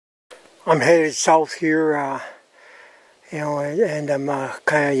I'm headed south here, and I'm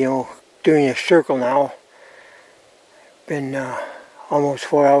kind of, doing a circle now. Been almost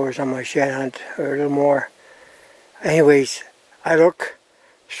 4 hours on my shed hunt, or a little more. Anyways, I look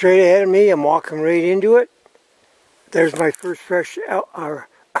straight ahead of me. I'm walking right into it. There's my first fresh,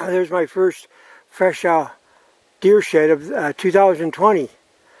 deer shed of 2020.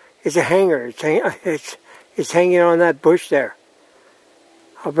 It's a hanger. It's hanging on that bush there.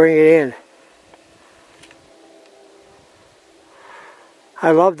 I'll bring it in. I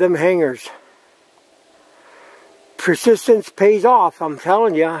love them hangers. Persistence pays off, I'm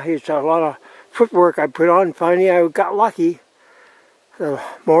telling you. It's a lot of footwork I put on. Finally, I got lucky. The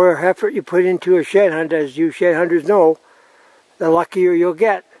more effort you put into a shed hunt, as you shed hunters know, the luckier you'll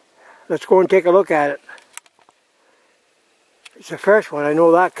get. Let's go and take a look at it. It's a fresh one. I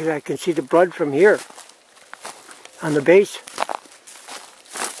know that because I can see the blood from here on the base.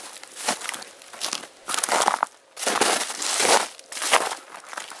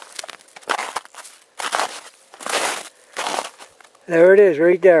 There it is,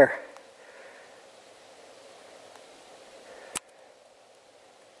 right there.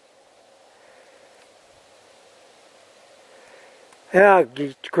 Yeah,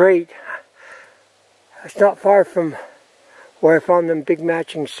 it's great. It's not far from where I found them big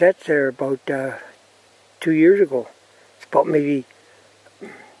matching sets there about 2 years ago. It's about maybe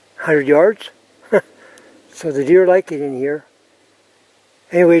 100 yards. So the deer like it in here.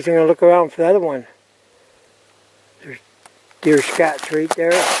 Anyways, I'm going to look around for the other one. There's deer scats right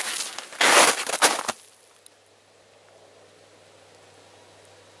there.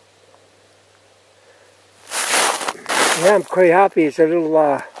 Yeah, I'm quite happy. It's a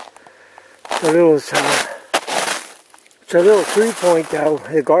little 3-point though.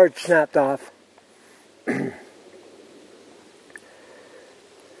 The guard snapped off.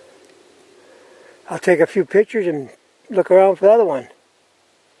 I'll take a few pictures and look around for the other one.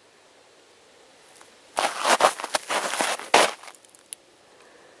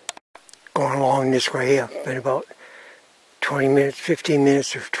 Going along this way, I've been about 20 minutes, 15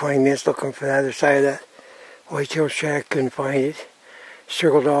 minutes or 20 minutes looking for the other side of that whitetail shack. Couldn't find it.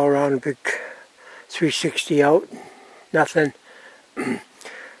 Circled all around a big 360 out. Nothing. But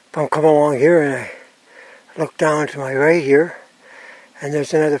I'm coming along here and I look down to my right here and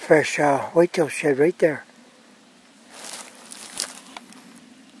there's another fresh whitetail shed right there.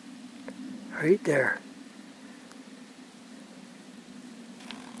 Right there.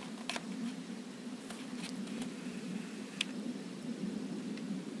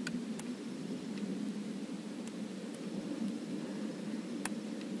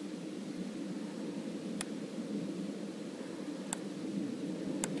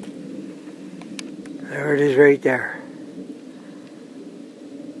 There it is right there.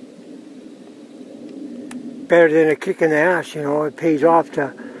 Better than a kick in the ass, it pays off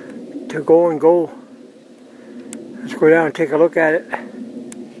to go. Let's go down and take a look at it.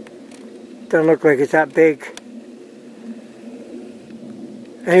 Doesn't look like it's that big.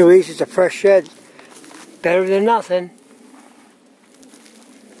 Anyways, it's a fresh shed. Better than nothing.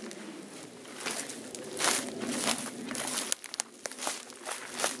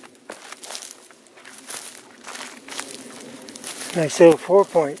 Nice little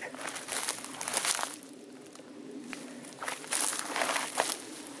 4-point.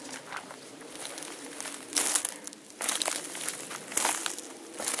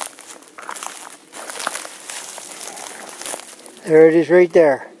 There it is right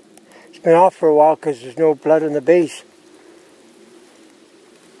there. It's been off for a while because there's no blood on the base.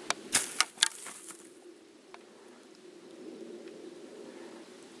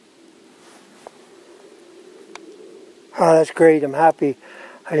 Oh, that's great. I'm happy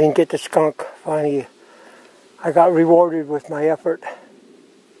I didn't get the skunk. Finally, I got rewarded with my effort.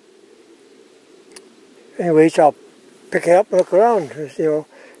 Anyways, I'll pick it up and look around.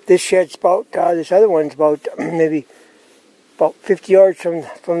 This shed's about, this other one's about maybe about 50 yards from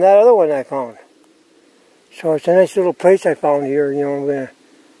that other one I found. So it's a nice little place I found here. I'm going to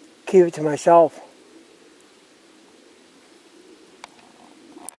keep it to myself.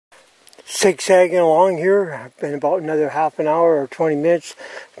 Zigzagging along here. I've been about another half an hour or 20 minutes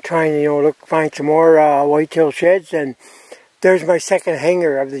trying to find some more whitetail sheds, and there's my second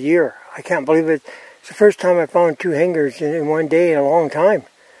hanger of the year. I can't believe it. It's the first time I found 2 hangers in one day in a long time.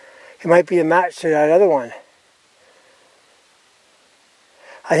 It might be a match to that other one.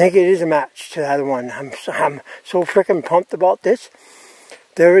 I think it is a match to the other one. I'm so freaking pumped about this.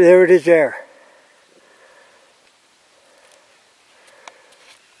 There it is there.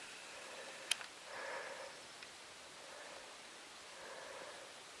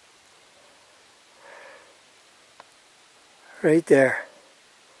 right there.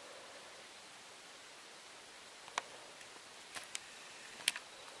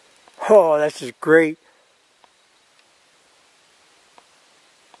 Oh, this is great.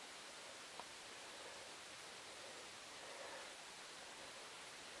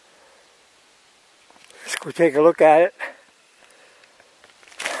 Let's go take a look at it.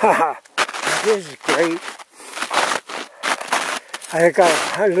 Haha, this is great. I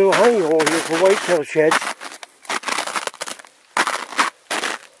got a little honey hole here for whitetail sheds.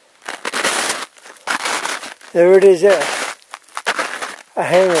 There it is there. A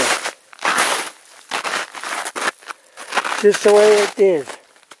hanger. Just the way it is.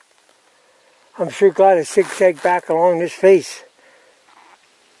 I'm sure glad to zigzag back along this face.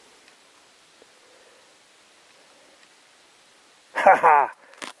 Haha.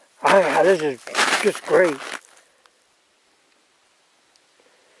 This is just great.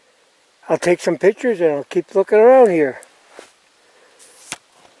 I'll take some pictures and I'll keep looking around here.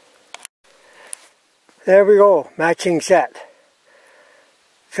 There we go, matching set.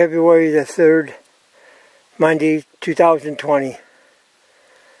 February the 3rd, Monday, 2020.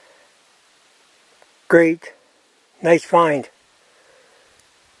 Great, nice find.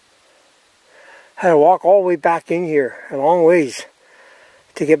 Had to walk all the way back in here, a long ways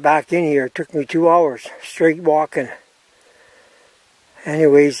to get back in here. It took me 2 hours straight walking.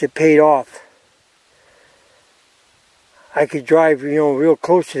 Anyways, it paid off. I could drive, real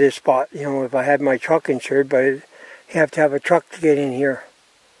close to this spot, if I had my truck insured, but you have to have a truck to get in here.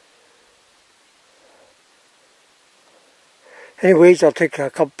 Anyways, I'll take a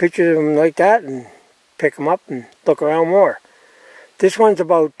couple pictures of them like that and pick them up and look around more. This one's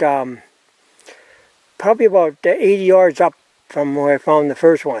about, probably about 80 yards up from where I found the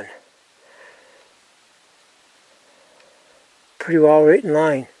first one. Pretty well right in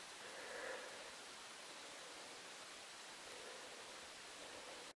line.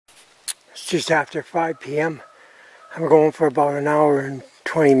 It's just after 5 p.m. I'm going for about an hour and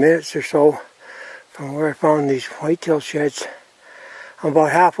 20 minutes or so from where I found these whitetail sheds. I'm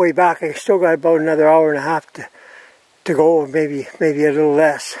about halfway back. I still got about another hour and a half to go, maybe a little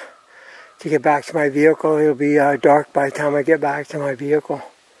less, to get back to my vehicle. It'll be dark by the time I get back to my vehicle.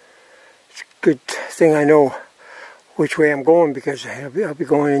 It's a good thing I know which way I'm going, because I'll be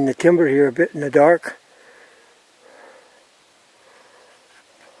going in the timber here a bit in the dark.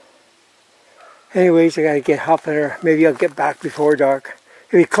 Anyways, I gotta get huffing her. Maybe I'll get back before dark.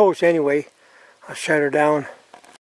 It'll be close anyway. I'll shut her down.